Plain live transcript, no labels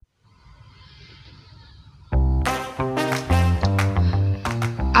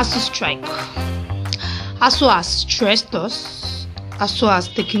Asuu strike. Asuu has stressed us. Asuu has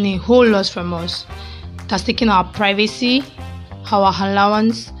taken a whole lot from us. It has taken our privacy, our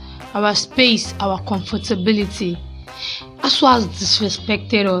allowance, our space, our comfortability. Asuu has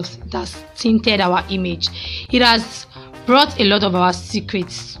disrespected us. It has tainted our image. It has brought a lot of our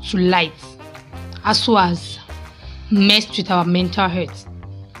secrets to light. Asuu has messed with our mental health.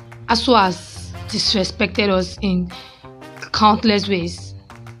 Asuu has disrespected us in countless ways.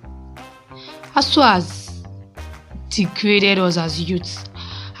 Asuu has degraded us as youths.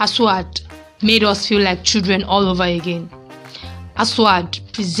 Asuu had made us feel like children all over again. Asuu had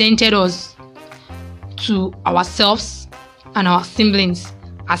presented us to ourselves and our siblings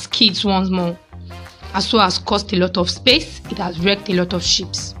as kids once more. Asuu has caused a lot of space. It has wrecked a lot of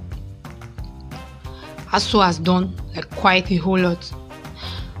ships. Asuu has done quite a whole lot.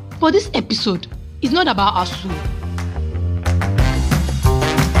 But this episode is not about Asuu.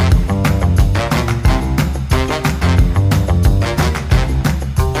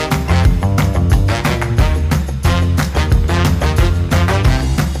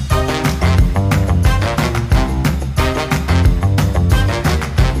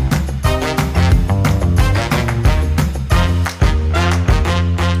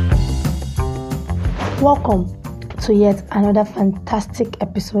 Welcome to yet another fantastic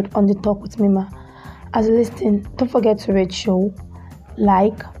episode on the Talk with Mima. As you listen, don't forget to rate show,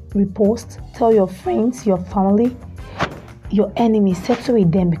 like, repost, tell your friends, your family, your enemies, settle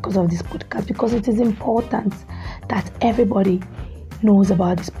with them because of this podcast, because it is important that everybody knows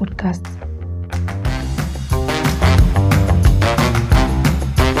about this podcast.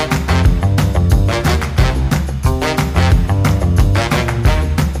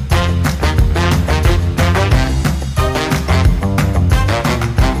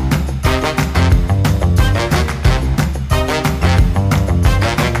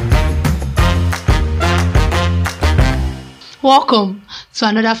 Welcome to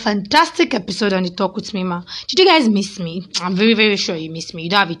another fantastic episode on the Talk with Mima. Did you guys miss me? I'm very, very sure you missed me. You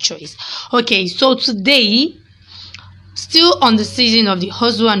don't have a choice. Okay, so today, still on the season of the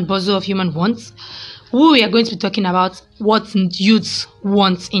hustle and bustle of human wants, we are going to be talking about what youths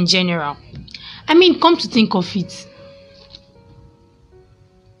want in general. I mean, come to think of it,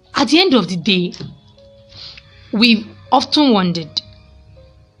 at the end of the day, we've often wondered,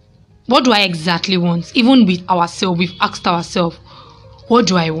 what do I exactly want? Even with ourselves, we've asked ourselves, what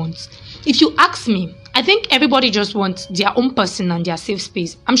do I want? If you ask me, I think everybody just wants their own person and their safe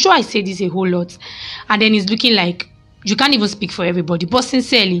space. I'm sure I say this a whole lot, and then it's looking like you can't even speak for everybody. But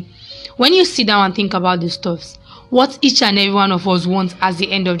sincerely, when you sit down and think about these stuffs, what each and every one of us wants at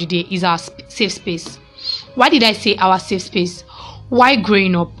the end of the day is our safe space. Why did I say our safe space? Why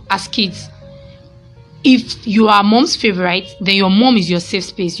growing up as kids, if you are mom's favorite, then your mom is your safe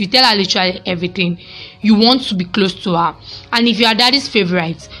space. You tell her literally everything. You want to be close to her. And if you are daddy's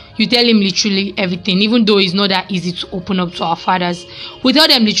favorite, you tell him literally everything, even though it's not that easy to open up to our fathers. We tell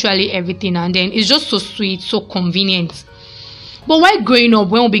them literally everything, and then it's just so sweet, so convenient. But while growing up,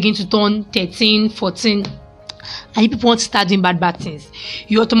 when we begin to turn 13, 14, and people want to start doing bad things,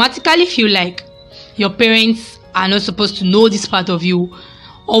 you automatically feel like your parents are not supposed to know this part of you.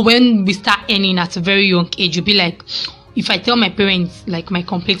 Or when we start earning at a very young age, you'll be like, if I tell my parents my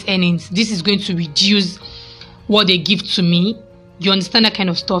complete earnings, this is going to reduce what they give to me. You understand that kind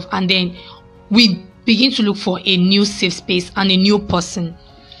of stuff. And then we begin to look for a new safe space and a new person.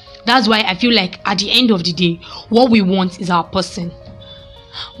 That's why I feel like at the end of the day, what we want is our person.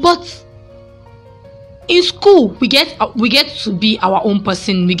 But in school, we get to be our own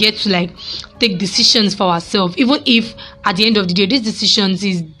person. We get to take decisions for ourselves, even if at the end of the day, these decisions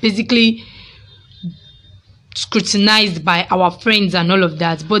is basically scrutinized by our friends and all of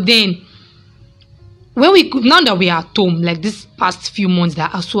that. But then, now that we are at home, like this past few months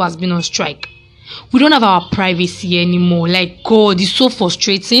that Asuu has been on strike, we don't have our privacy anymore. God, it's so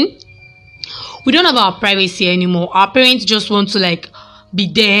frustrating. We don't have our privacy anymore. Our parents just want to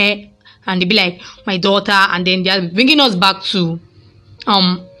be there. And they be like, my daughter, and then they're bringing us back to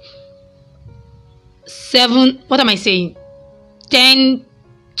 10,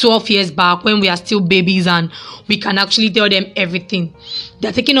 12 years back, when we are still babies and we can actually tell them everything.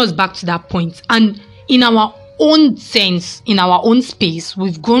 They're taking us back to that point. And in our own sense, in our own space,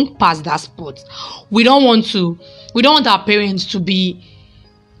 we've gone past that spot. We don't want our parents to be,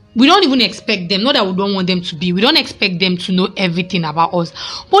 we don't even expect them, not that we don't want them to be, we don't expect them to know everything about us.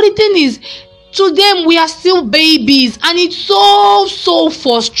 But the thing is, To them, we are still babies, and it's so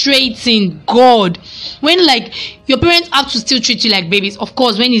frustrating. God, when like your parents have to still treat you like babies. Of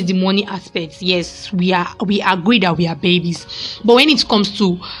course, when it's the money aspect, yes, we agree that we are babies. But when it comes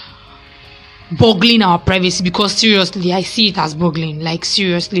to boggling our privacy, because seriously, I see it as boggling. Like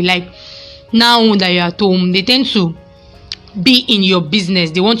seriously, like now that you're at home, they tend to be in your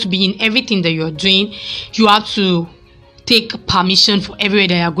business. They want to be in everything that you're doing. You have to take permission for everywhere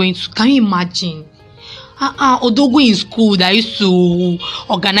that you're going to. Can you imagine? Odogo in school that used to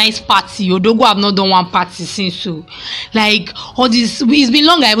organize party. Odogo have not done one party since. So like all this, it's been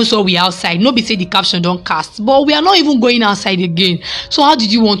long I even saw we outside. Nobody say the caption don't cast, but we are not even going outside again. So how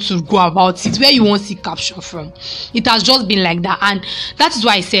did you want to go about it? Where you want to see caption from? It has just been like that, and that is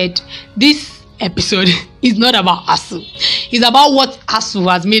why I said this episode is not about Asuu. It's about what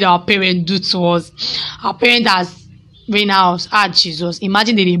Asuu has made our parents do to us. Our parent has rain house. Jesus.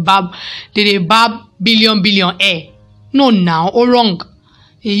 Imagine they bab billion air. No now, or wrong.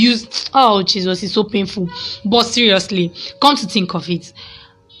 They use Jesus, it's so painful. But seriously, come to think of it.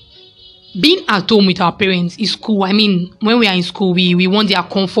 Being at home with our parents is cool. I mean, when we are in school, we want their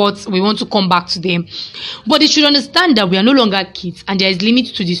comfort, we want to come back to them. But they should understand that we are no longer kids and there is limit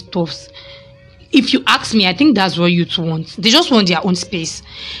to these stuffs. If you ask me, I think that's what youth want. They just want their own space,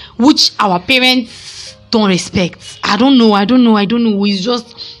 which our parents don't respect. I don't know. It's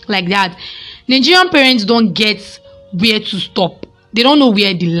just like that. Nigerian parents don't get where to stop. They don't know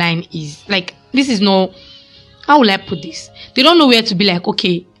where the line is. Like, this is no, how will I put this? They don't know where to be like,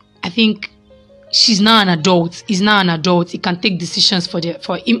 okay, I think she's now an adult. He's now an adult. He can take decisions for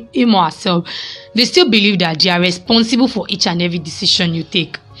him or herself. They still believe that they are responsible for each and every decision you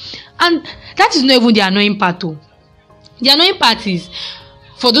take. And that is not even the annoying part though. The annoying part is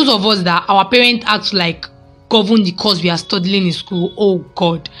for those of us that our parents have to like govern the course we are studying in school. Oh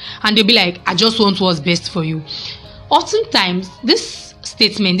God. And they'll be like, I just want what's best for you. Oftentimes, this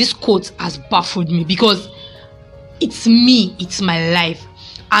statement, this quote has baffled me because it's me, it's my life.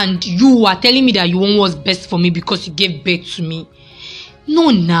 And you are telling me that you want what's best for me because you gave birth to me.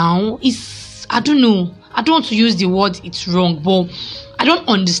 No, now, I don't know. I don't want to use the word it's wrong, but I don't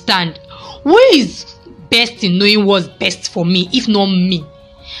understand. Who is best in knowing what's best for me, if not me?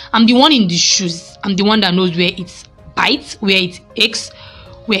 I'm the one in the shoes. I'm the one that knows where it bites, where it aches,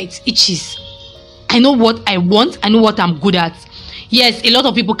 where it itches. I know what I want. I know what I'm good at. Yes, a lot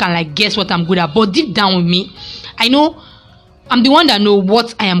of people can like guess what I'm good at, but deep down with me, I know I'm the one that know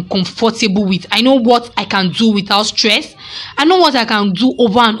what I am comfortable with. I know what I can do without stress. I know what I can do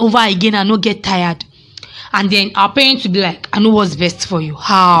over and over again and not get tired. And then our parents will be like, I know what's best for you.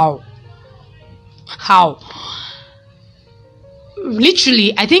 How?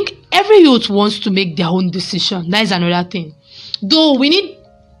 Literally, I think every youth wants to make their own decision. That is another thing. Though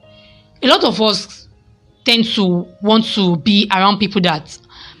a lot of us tend to want to be around people that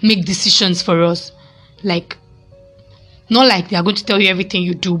make decisions for us. Like, not like they are going to tell you everything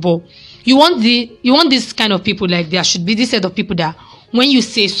you do, but you want this kind of people. Like, there should be this set of people that when you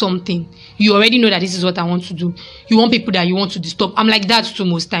say something, you already know that this is what I want to do. You want people that you want to disturb. I'm like that too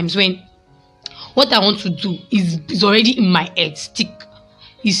most times when what I want to do is already in my head,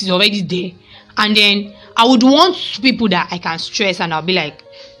 is already there. And then I would want people that I can stress and I'll be like,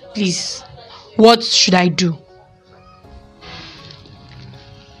 please, what should I do?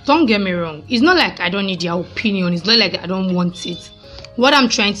 Don't get me wrong. It's not like I don't need their opinion. It's not like I don't want it. What I'm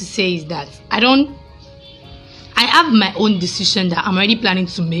trying to say is that I have my own decision that I'm already planning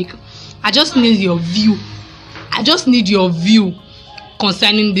to make. I just need your view.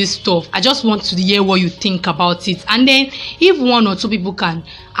 Concerning this stuff. I just want to hear what you think about it. And then if one or two people can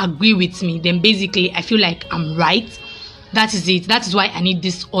agree with me, then basically I feel like I'm right. That is it. That is why I need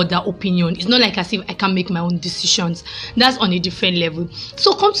this other opinion. It's not like as if I can make my own decisions. That's on a different level.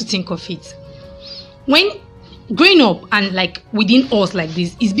 So come to think of it, when growing up and like within us like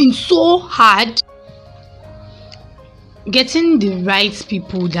this, it's been so hard getting the right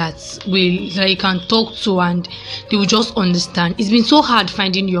people that you can talk to and they will just understand. It's been so hard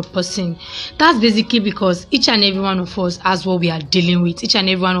finding your person. That's basically because each and every one of us has what we are dealing with. Each and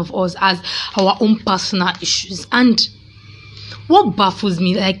every one of us has our own personal issues. And what baffles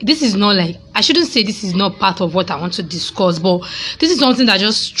me, like, this is not like, I shouldn't say this is not part of what I want to discuss, but this is something that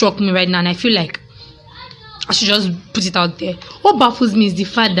just struck me right now and I feel like I should just put it out there. What baffles me is the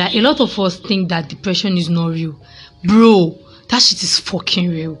fact that a lot of us think that depression is not real. Bro, that shit is fucking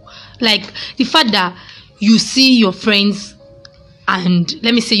real. Like, the fact that you see your friends and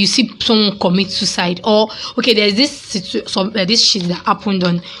let me say you see someone commit suicide, or okay, there's this shit that happened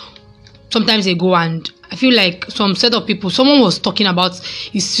on sometimes ago, and I feel like some set of people, someone was talking about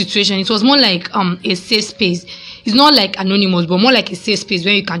his situation. It was more like a safe space. It's not like anonymous, but more like a safe space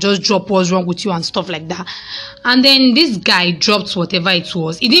where you can just drop what's wrong with you and stuff like that. And then this guy dropped whatever it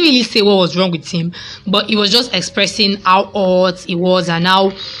was. He didn't really say what was wrong with him, but he was just expressing how hurt he was and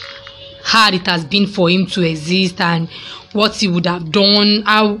how hard it has been for him to exist and what he would have done,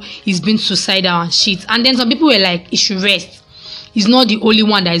 how he's been suicidal and shit. And then some people were like, he should rest. He's not the only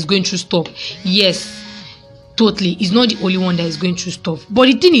one that is going through stuff. Yes, totally. He's not the only one that is going through stuff. But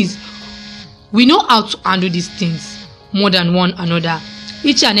the thing is, we know how to handle these things more than one another.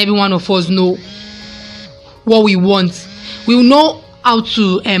 Each and every one of us know what we want. We know how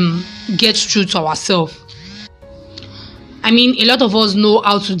to get through to ourselves. I mean, a lot of us know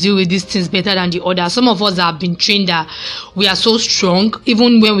how to deal with these things better than the others. Some of us have been trained that we are so strong,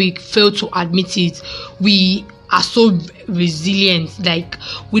 even when we fail to admit it. We are so resilient. Like,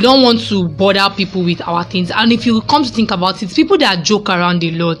 we don't want to bother people with our things. And if you come to think about it, people that joke around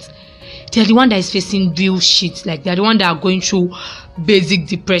a lot, they're the one that is facing real shit. Like, they're the one that are going through basic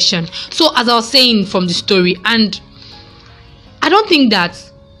depression. So, as I was saying from the story, and I don't think that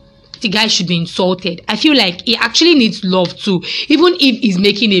the guy should be insulted. I feel like he actually needs love too, even if he's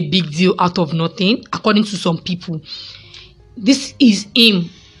making a big deal out of nothing. According to some people, this is him,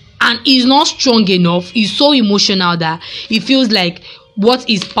 and he's not strong enough. He's so emotional that he feels like what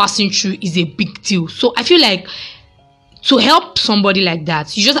he's passing through is a big deal. So I feel like to help somebody like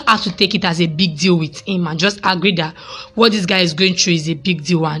that, you just have to take it as a big deal with him and just agree that what this guy is going through is a big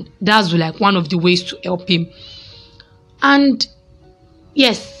deal, and that's like one of the ways to help him. And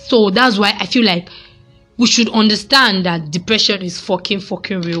yes, so that's why I feel like we should understand that depression is fucking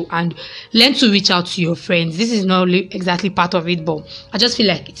real, and learn to reach out to your friends. This is not exactly part of it, but I just feel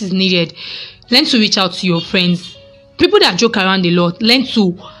like it is needed. Learn to reach out to your friends. People that joke around a lot, learn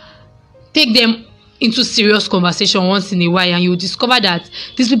to take them into serious conversation once in a while, and you'll discover that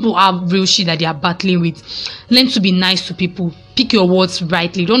these people have real shit that they are battling with. Learn to be nice to people. Pick your words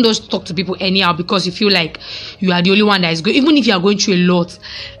rightly. Don't just talk to people anyhow because you feel like you are the only one that is going. Even if you are going through a lot,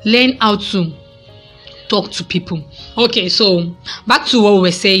 learn how to talk to people. Okay, so back to what we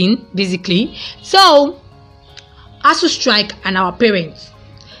were saying, basically. So Asuu strike and our parents,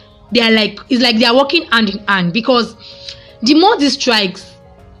 they are like, it's like they are working hand in hand, because the more this strikes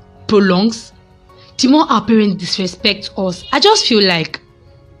prolongs, the more our parents disrespect us. I just feel like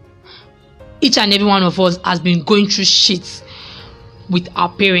each and every one of us has been going through shit with our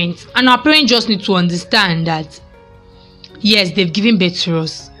parents, and our parents just need to understand that yes, they've given birth to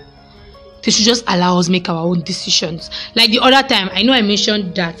us. They should just allow us make our own decisions. Like the other time, I know I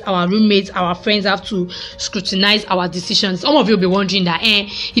mentioned that our roommates, our friends have to scrutinize our decisions. Some of you will be wondering that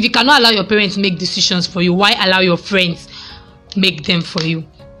if you cannot allow your parents to make decisions for you, why allow your friends make them for you?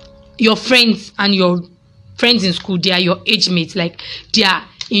 Your friends and your friends in school, they are your age mates. Like, they are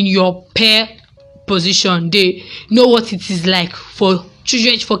in your peer position. They know what it is like for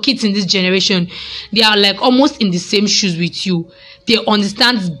children, for kids in this generation. They are like almost in the same shoes with you. They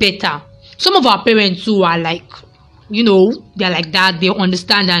understand better. Some of our parents who are like, you know, they're like that. They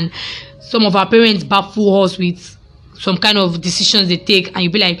understand, and some of our parents baffle us with some kind of decisions they take, and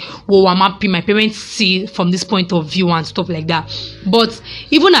you'll be like, whoa, I'm happy my parents see from this point of view and stuff like that. But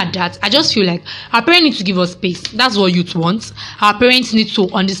even at that, I just feel like our parents need to give us space. That's what youth want. Our parents need to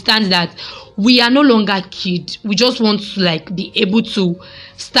understand that we are no longer kids. We just want to like be able to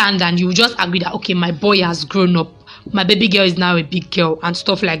stand, and you just agree that okay, my boy has grown up, my baby girl is now a big girl, and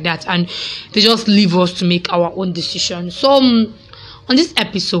stuff like that, and they just leave us to make our own decisions. So on this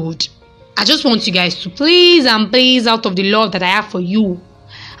episode, I just want you guys to please and please, out of the love that I have for you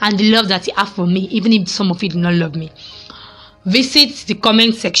and the love that you have for me, even if some of you do not love me, visit the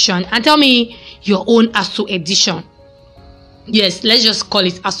comment section and tell me your own Asuu edition. Yes, let's just call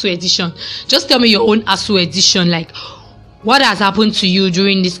it Asuu edition. Just tell me your own Asuu edition. Like, what has happened to you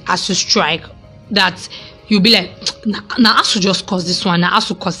during this Asuu strike that you'll be like, nah, Asuu just caused this one. Nah,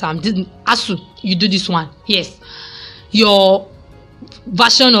 Asuu caused some. Asuu, you do this one. Yes. Your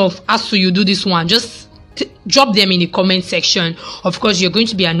version of Asuu, you do this one. Just drop them in the comment section. Of course, you're going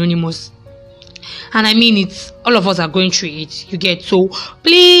to be anonymous. And I mean, it's all of us are going through it. You get, so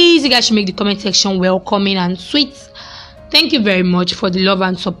please, you guys should make the comment section welcoming and sweet. Thank you very much for the love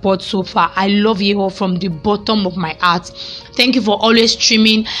and support so far. I love you all from the bottom of my heart. Thank you for always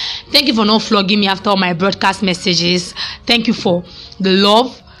streaming. Thank you for not flogging me after all my broadcast messages. Thank you for the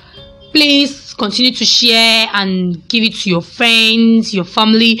love. Please continue to share and give it to your friends, your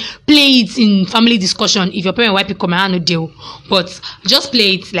family. Play it in family discussion. If your parent wipe it, come on, no deal. But just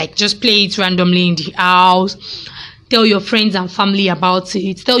play it, like just play it randomly in the house. Tell your friends and family about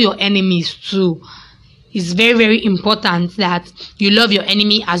it. Tell your enemies too. it's very, very important that you love your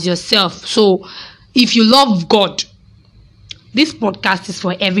enemy as yourself. So if you love God, this podcast is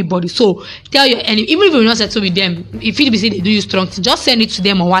for everybody. So tell your enemy, even if you're not settled with them, if it be say they do you strong thing, just send it to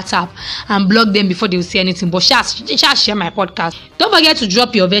them on WhatsApp and block them before they will say anything. But just share my podcast. Don't forget to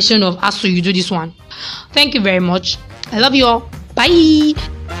drop your version of Asuu. You do this one. Thank you very much. I love you all. Bye.